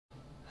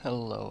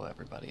Hello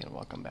everybody and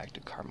welcome back to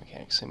Car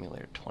Mechanic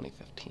Simulator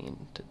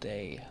 2015.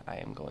 Today I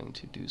am going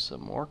to do some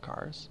more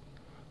cars,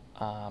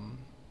 probably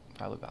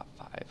about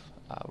 5.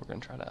 We're going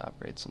to try to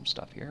upgrade some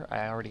stuff here.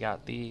 I already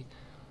got the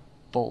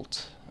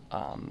bolt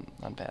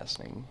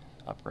unfastening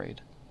upgrade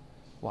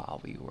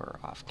while we were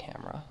off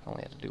camera. I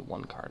only had to do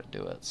one car to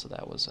do it, so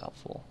that was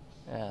helpful.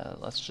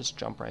 Let's just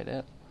jump right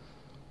in.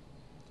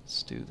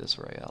 Let's do this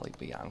Royale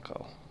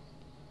Bianco.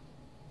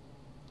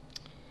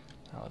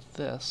 Now with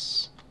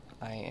this,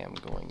 I am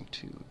going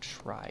to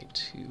try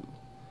to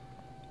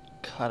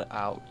cut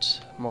out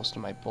most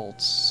of my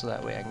bolts so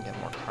that way I can get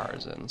more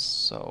cars in.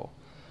 So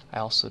I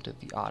also did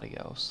the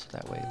audio so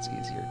that way it's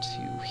easier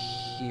to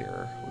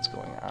hear what's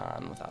going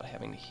on without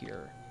having to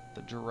hear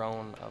the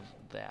drone of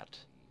that.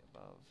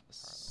 Above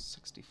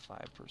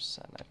 65%,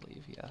 I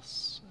believe,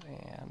 yes.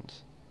 And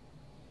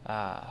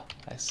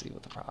I see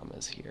what the problem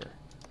is here.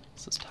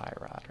 It's this tie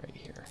rod right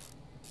here.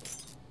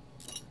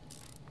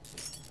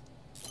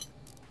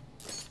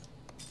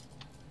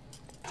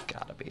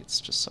 Gotta be, it's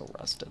just so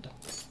rusted.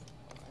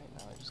 Alright,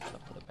 now I just gotta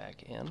put it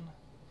back in,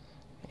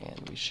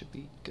 and we should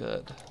be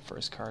good.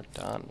 First car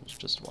done, it's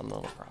just one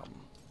little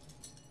problem.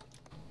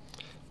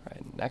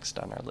 Alright, next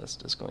on our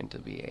list is going to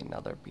be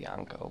another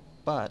Bianco,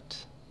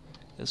 but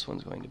this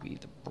one's going to be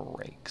the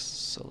brakes,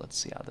 so let's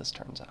see how this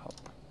turns out.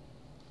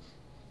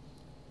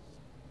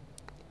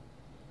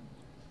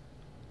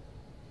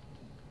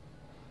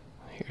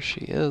 Here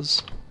she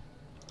is.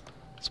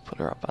 Let's put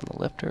her up on the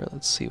lifter,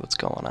 let's see what's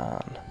going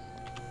on.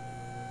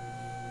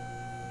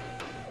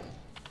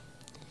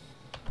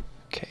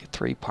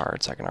 3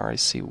 parts, I can already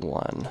see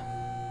one.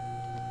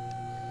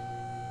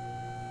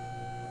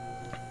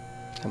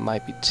 It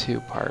might be 2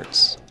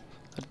 parts,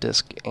 a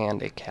disc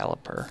and a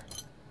caliper.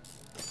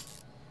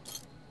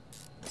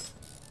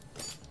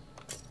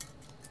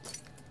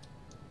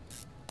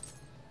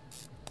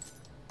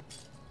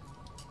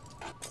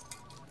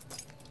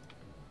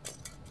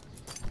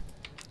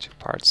 Two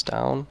parts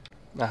down,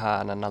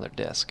 and another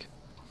disc.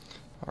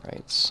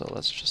 Alright, so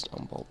let's just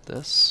unbolt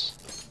this.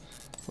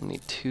 We'll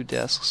need 2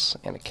 discs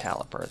and a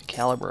caliper. The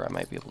caliper I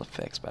might be able to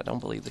fix, but I don't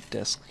believe the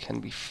disc can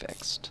be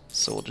fixed,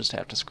 so we'll just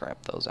have to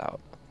scrap those out.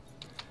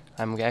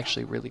 I'm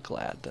actually really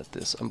glad that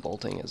this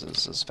unbolting is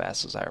as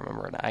fast as I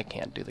remember, and I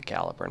can't do the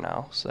caliper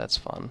now, so that's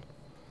fun.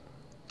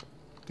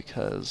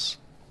 Because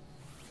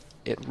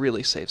it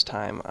really saves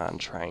time on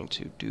trying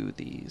to do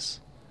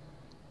these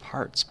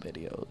parts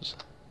videos.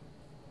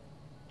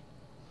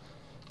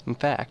 In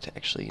fact,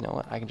 actually, you know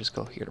what? I can just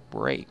go here to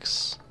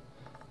brakes.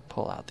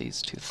 Pull out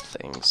these 2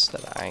 things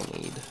that I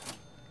need.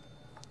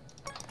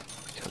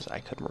 Because I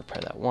couldn't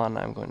repair that one,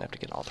 I'm going to have to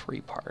get all 3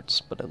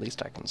 parts, but at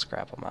least I can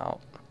scrap them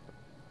out.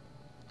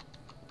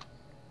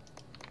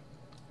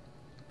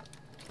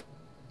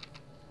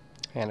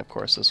 And of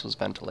course this was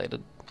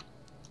ventilated.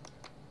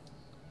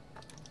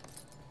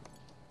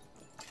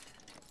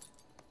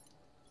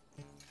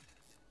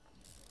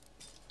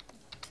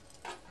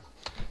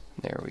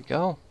 There we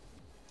go.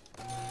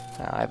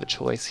 Now I have a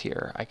choice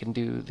here. I can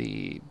do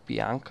the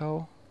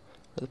Bianco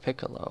or the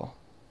Piccolo.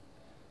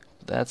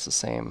 That's the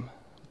same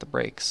with the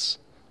brakes,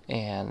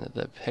 and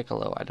the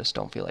Piccolo I just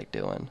don't feel like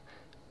doing.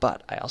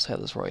 But I also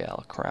have this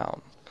Royale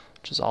Crown,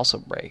 which is also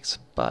brakes,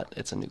 but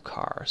it's a new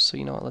car, so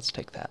you know what, let's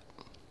take that.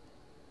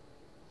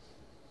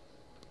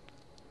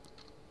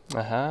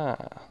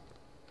 Aha!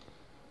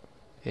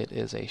 It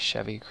is a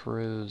Chevy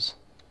Cruze.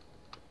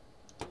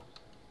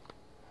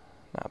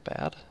 Not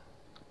bad.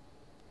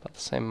 About the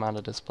same amount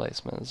of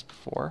displacement as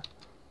before.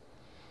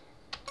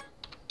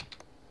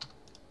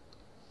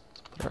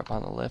 Put her up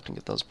on the lift and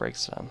get those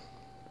brakes done.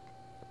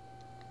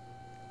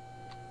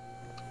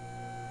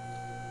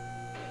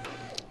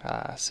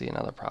 I see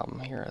another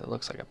problem here. It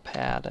looks like a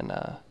pad and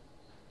a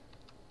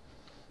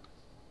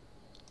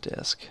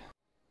disc.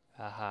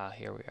 Aha,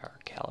 here we are,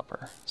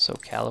 caliper. So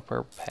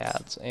caliper,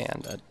 pads,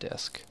 and a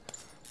disc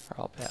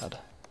are all bad.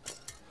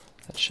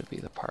 That should be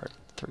the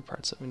 3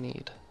 parts that we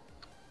need.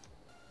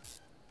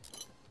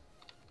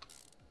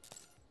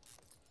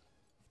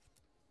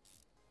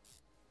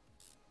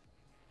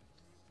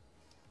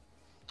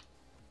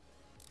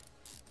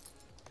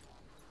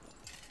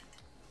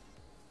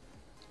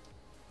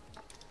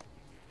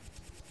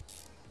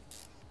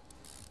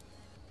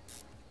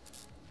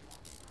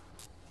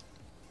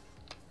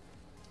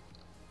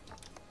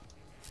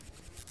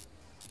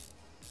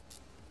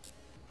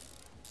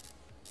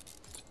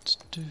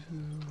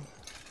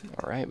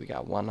 Alright, we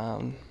got one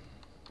on.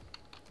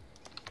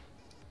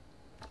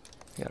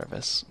 We got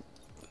our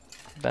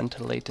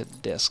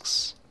ventilated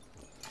discs.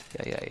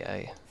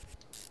 Yay.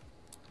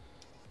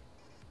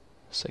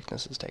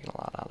 Sickness is taking a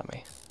lot out of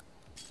me.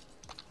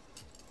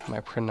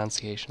 My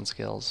pronunciation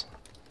skills.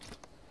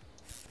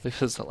 This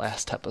was the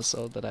last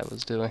episode that I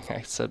was doing.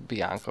 I said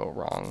Bianco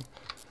wrong.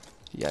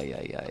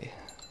 Yay.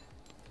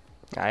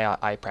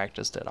 I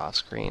practiced it off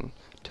screen,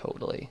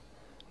 totally.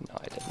 No,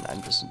 I didn't.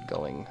 I'm just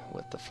going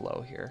with the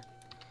flow here.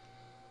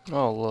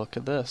 Oh, look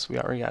at this. We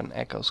already got an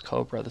Ecos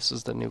Cobra. This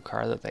is the new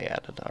car that they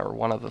added, or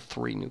one of the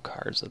 3 new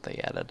cars that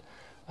they added.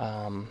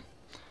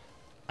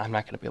 I'm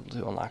not going to be able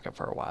to unlock it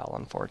for a while,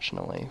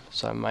 unfortunately.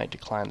 So I might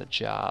decline the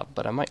job,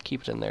 but I might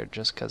keep it in there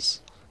just because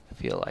I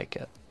feel like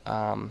it.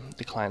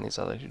 Decline these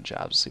other 2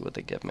 jobs, see what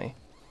they give me.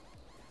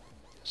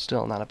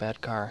 Still not a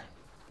bad car.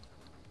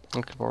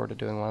 Looking forward to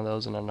doing one of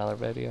those in another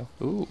video.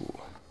 Ooh,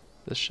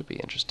 this should be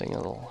interesting. A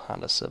little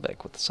Honda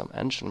Civic with some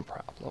engine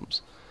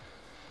problems.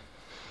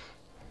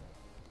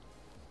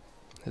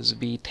 His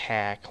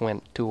VTEC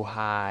went too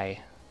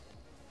high.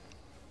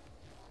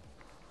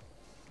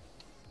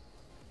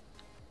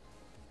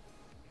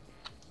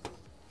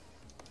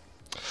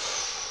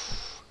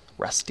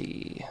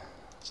 Rusty.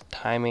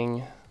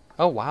 Timing.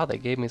 Oh wow, they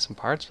gave me some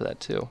parts for that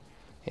too.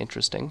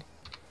 Interesting.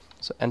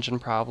 So engine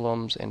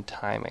problems and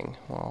timing.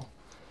 Well,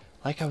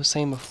 like I was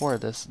saying before,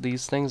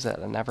 these things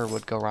that never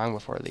would go wrong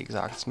before, the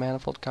exhaust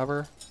manifold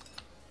cover,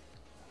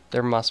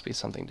 there must be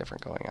something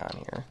different going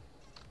on here.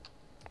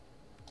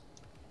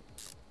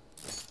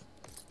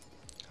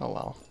 Oh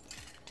well,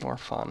 more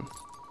fun.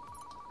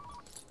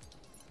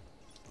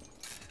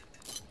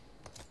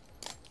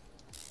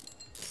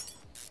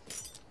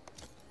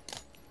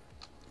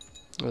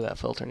 Ooh, that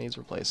filter needs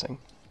replacing.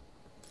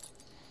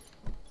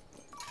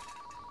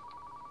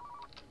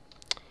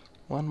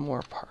 One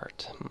more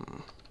part.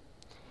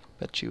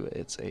 Bet you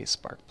it's a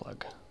spark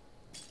plug.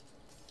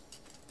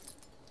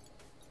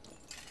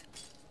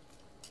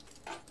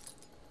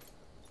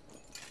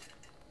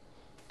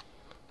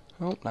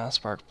 Oh, not a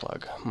spark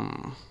plug.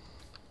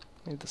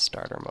 Maybe the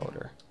starter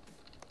motor.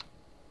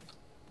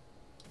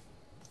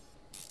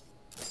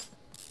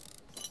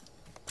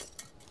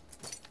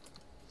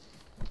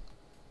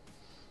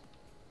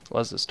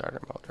 Was the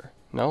starter motor?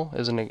 No, it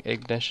was an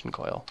ignition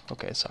coil.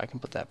 Okay, so I can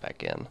put that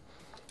back in.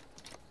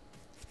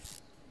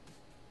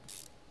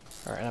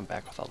 Alright, I'm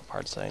back with all the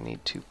parts that I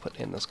need to put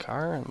in this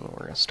car, and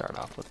we're going to start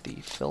off with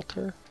the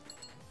filter.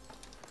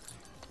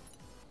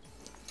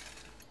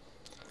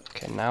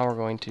 Okay, now we're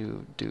going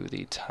to do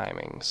the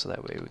timing, so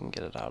that way we can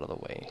get it out of the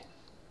way.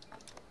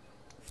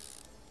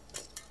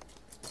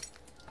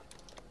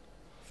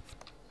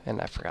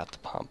 And I forgot the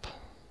pump.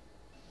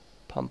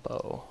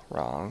 Pumpo,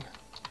 wrong.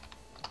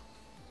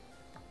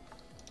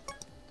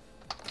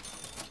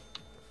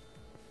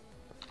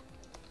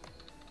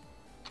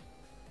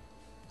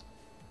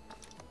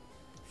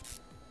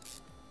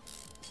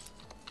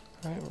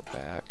 Alright, we're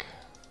back.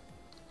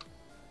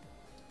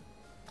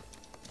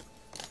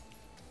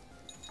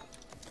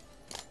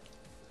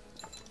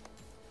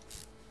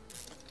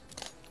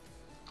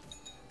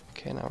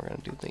 Okay, now we're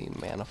going to do the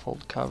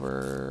manifold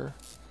cover.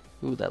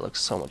 Ooh, that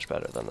looks so much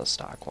better than the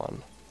stock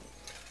one.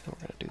 And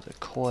we're going to do the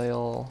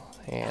coil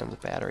and the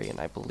battery, and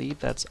I believe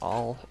that's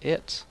all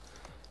it.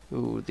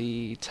 Ooh,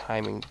 the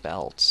timing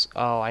belts.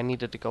 Oh, I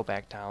needed to go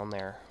back down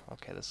there.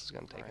 Okay, this is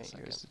going to take a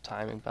second. Here's the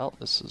timing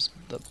belt. This is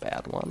the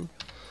bad one.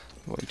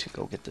 I'm going to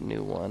go get the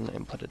new one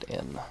and put it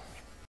in.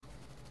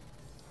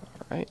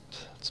 Alright,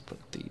 let's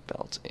put the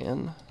belt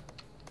in.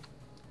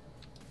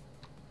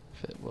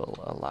 If it will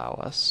allow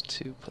us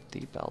to put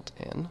the belt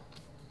in.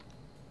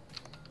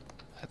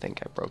 I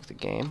think I broke the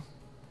game.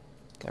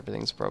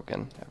 Everything's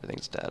broken.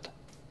 Everything's dead.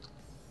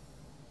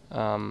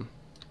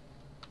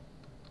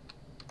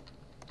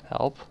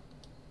 Help.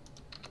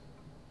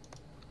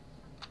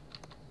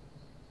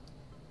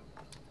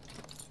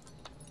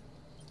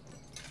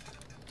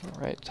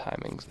 Alright,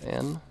 timing's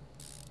in.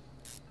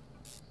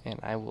 And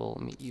I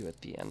will meet you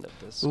at the end of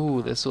this.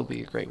 Ooh, this will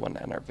be a great one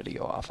to end our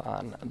video off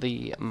on.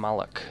 The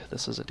Moloch.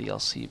 This is a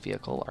DLC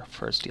vehicle, our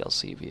first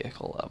DLC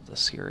vehicle of the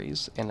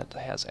series, and it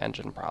has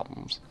engine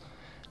problems.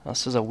 Now,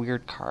 this is a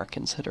weird car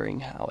considering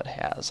how it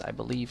has, I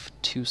believe,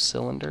 2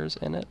 cylinders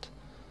in it,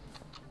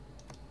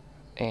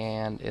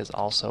 and is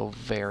also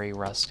very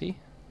rusty.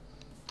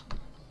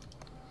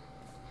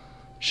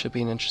 Should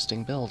be an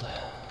interesting build.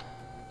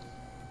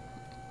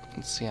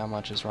 Let's see how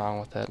much is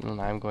wrong with it,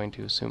 and I'm going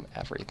to assume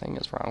everything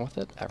is wrong with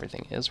it.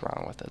 Everything is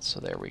wrong with it,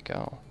 so there we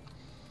go.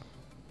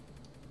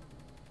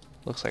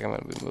 Looks like I'm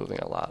going to be removing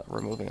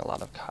a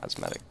lot of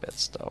cosmetic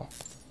bits, though.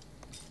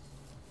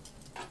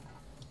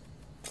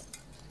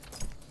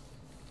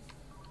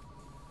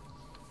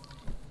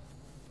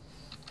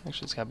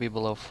 Actually, it's got to be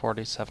below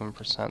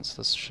 47%,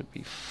 so this should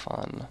be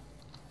fun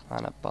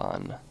on a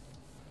bun.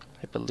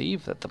 I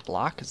believe that the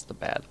block is the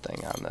bad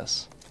thing on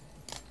this.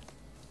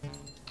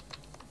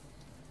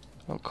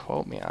 Don't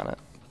quote me on it,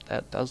 but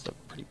that does look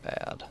pretty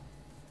bad.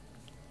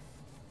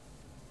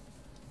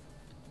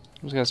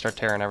 I'm just gonna start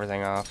tearing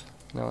everything off.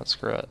 No, let's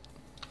screw it.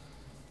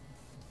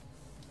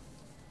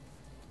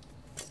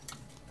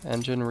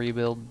 Engine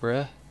rebuild,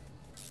 bruh.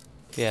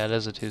 Yeah, it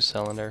is a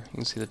 2-cylinder. You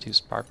can see the 2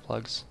 spark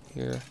plugs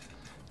here.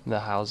 The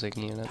housing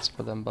units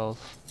for them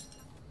both.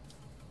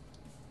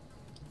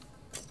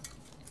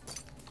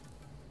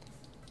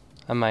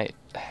 I might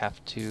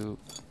have to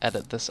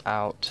edit this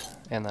out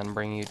and then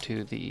bring you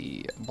to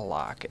the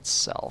block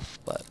itself,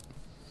 but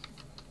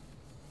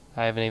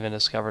I haven't even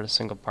discovered a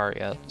single part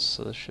yet,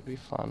 so this should be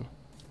fun.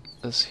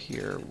 This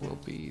here will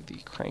be the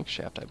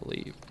crankshaft, I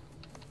believe.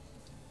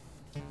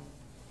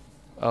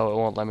 Oh, it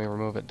won't let me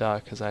remove it, duh,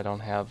 because I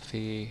don't have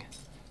the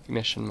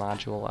ignition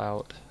module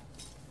out.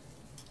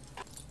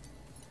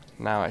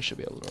 Now I should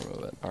be able to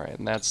remove it. Alright,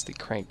 and that's the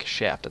crank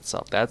shaft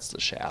itself. That's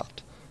the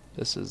shaft.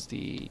 This is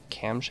the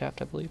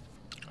camshaft, I believe.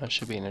 That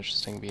should be an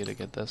interesting view to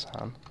get this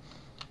on.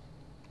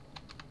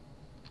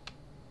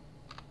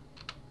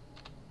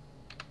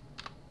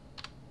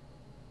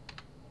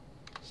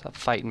 Stop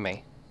fighting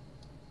me.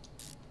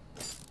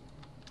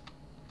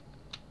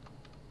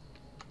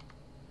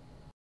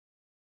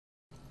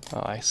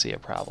 Oh, I see a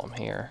problem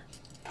here.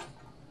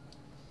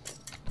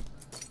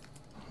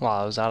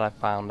 While I was out, I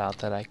found out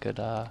that I could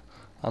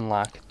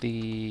unlock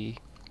the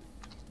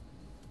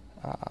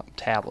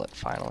tablet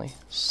finally.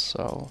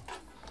 So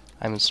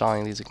I'm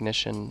installing these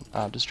ignition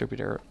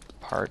distributor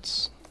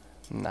parts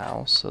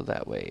now, so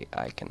that way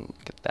I can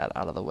get that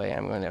out of the way.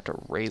 I'm going to have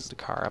to raise the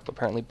car up.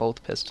 Apparently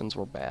both pistons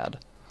were bad,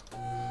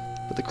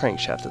 but the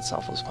crankshaft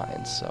itself was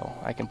fine, so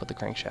I can put the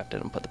crankshaft in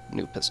and put the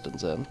new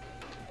pistons in.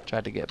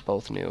 Tried to get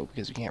both new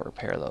because you can't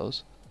repair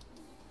those.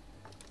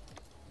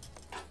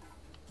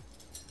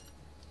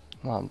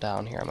 While I'm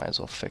down here, I might as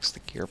well fix the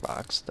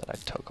gearbox that I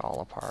took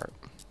all apart.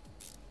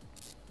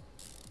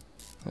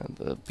 And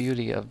the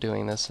beauty of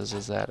doing this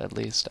is that at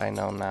least I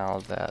know now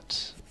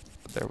that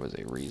there was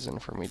a reason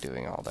for me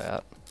doing all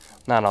that.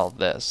 Not all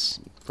this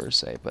per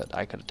se, but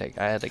I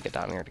had to get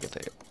down here to get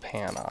the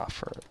pan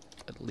off, or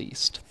at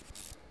least.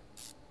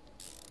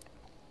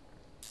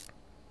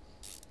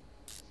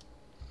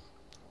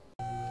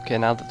 Okay,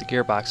 now that the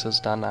gearbox is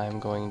done, I'm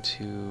going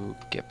to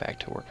get back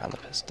to work on the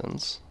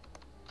pistons.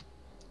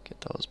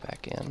 Get those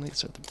back in.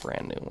 These are the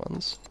brand new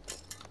ones.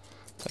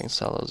 So I can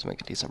sell those and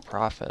make a decent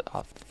profit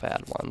off the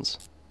bad ones.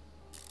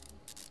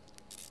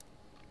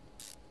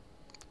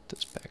 Put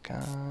this back on.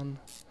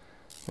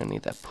 I'm going to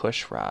need that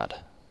push rod.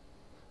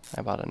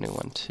 I bought a new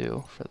one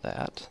too for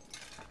that.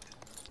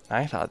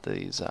 I thought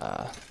these,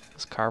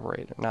 this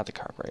carburetor, not the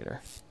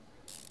carburetor,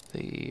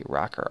 the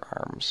rocker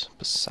arms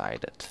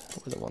beside it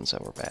were the ones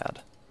that were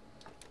bad.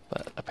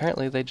 But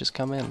apparently they just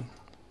come in.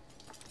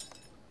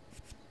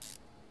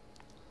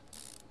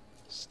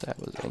 So that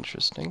was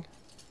interesting.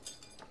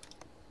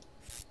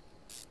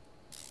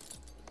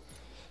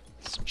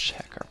 Let's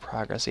check our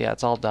progress. Yeah,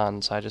 it's all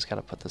done, so I just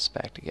gotta put this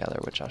back together,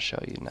 which I'll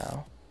show you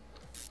now.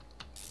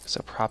 Because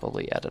I'll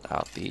probably edit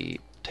out the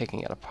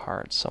taking it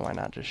apart, so why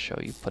not just show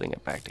you putting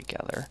it back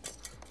together.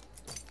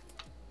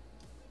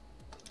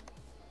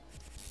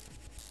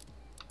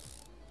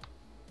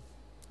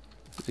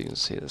 As you can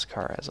see, this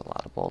car has a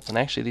lot of bolts, and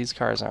actually these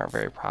cars aren't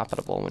very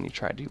profitable when you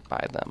try to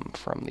buy them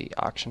from the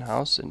auction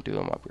house and do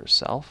them up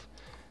yourself.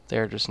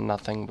 They're just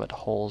nothing but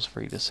holes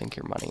for you to sink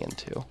your money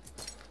into.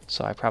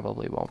 So I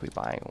probably won't be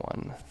buying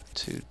one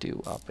to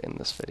do up in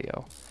this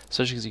video,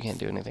 especially because you can't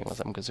do anything with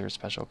them because they're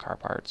special car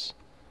parts.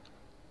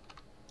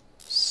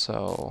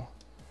 So,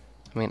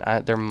 I mean,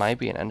 there might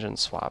be an engine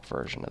swap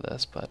version of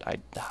this, but I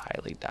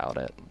highly doubt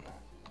it.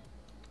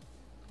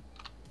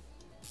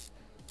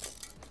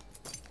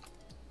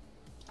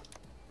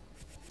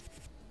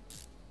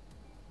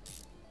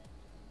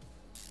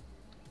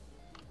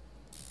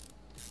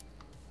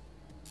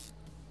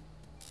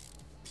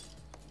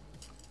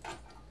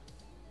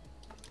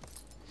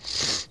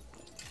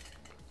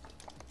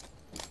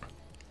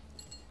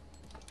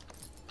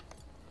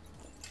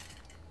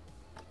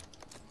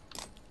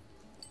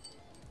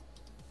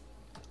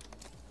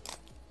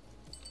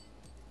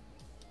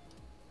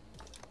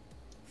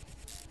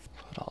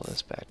 All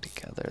this back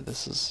together.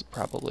 This is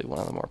probably one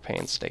of the more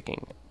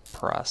painstaking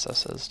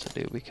processes to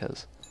do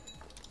because,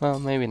 well,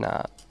 maybe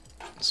not.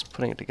 Just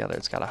putting it together,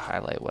 it's got to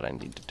highlight what I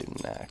need to do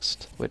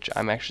next, which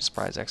I'm actually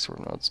surprised Expert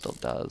Mode still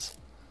does.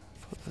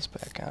 Put this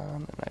back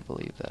on, and I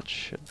believe that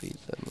should be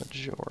the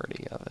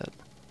majority of it.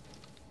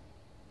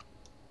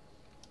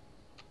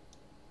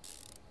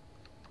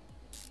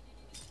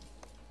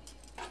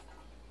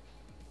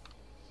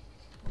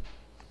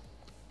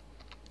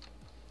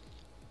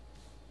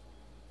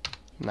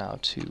 Now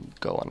to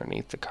go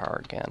underneath the car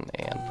again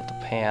and put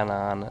the pan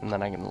on, and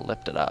then I can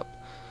lift it up.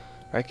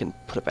 Or I can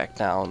put it back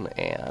down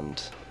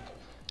and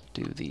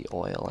do the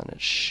oil, and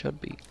it should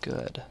be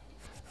good.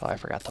 Oh, I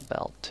forgot the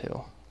belt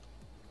too.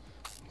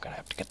 I'm gonna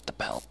have to get the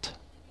belt.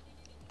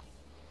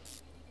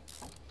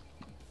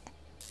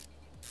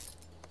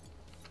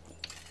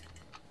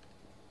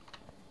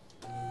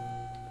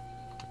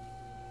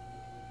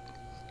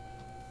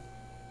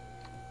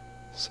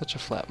 Such a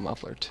flat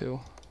muffler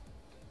too.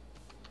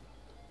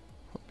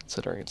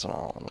 Considering it's an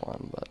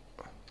all-in-one, but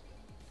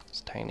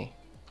it's tiny.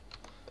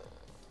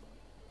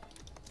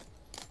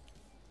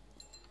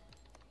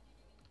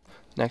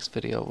 Next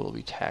video we'll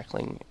be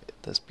tackling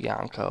this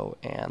Bianco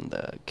and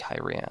the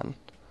Kyrian.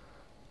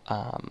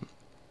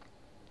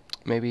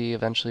 Maybe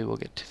eventually we'll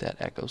get to that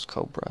Echoes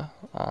Cobra.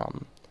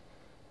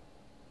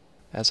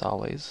 As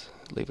always,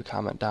 leave a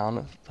comment down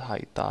of how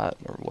you thought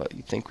or what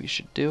you think we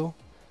should do.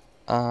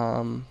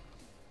 Come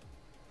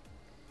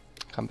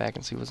back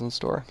and see what's in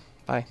store.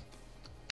 Bye.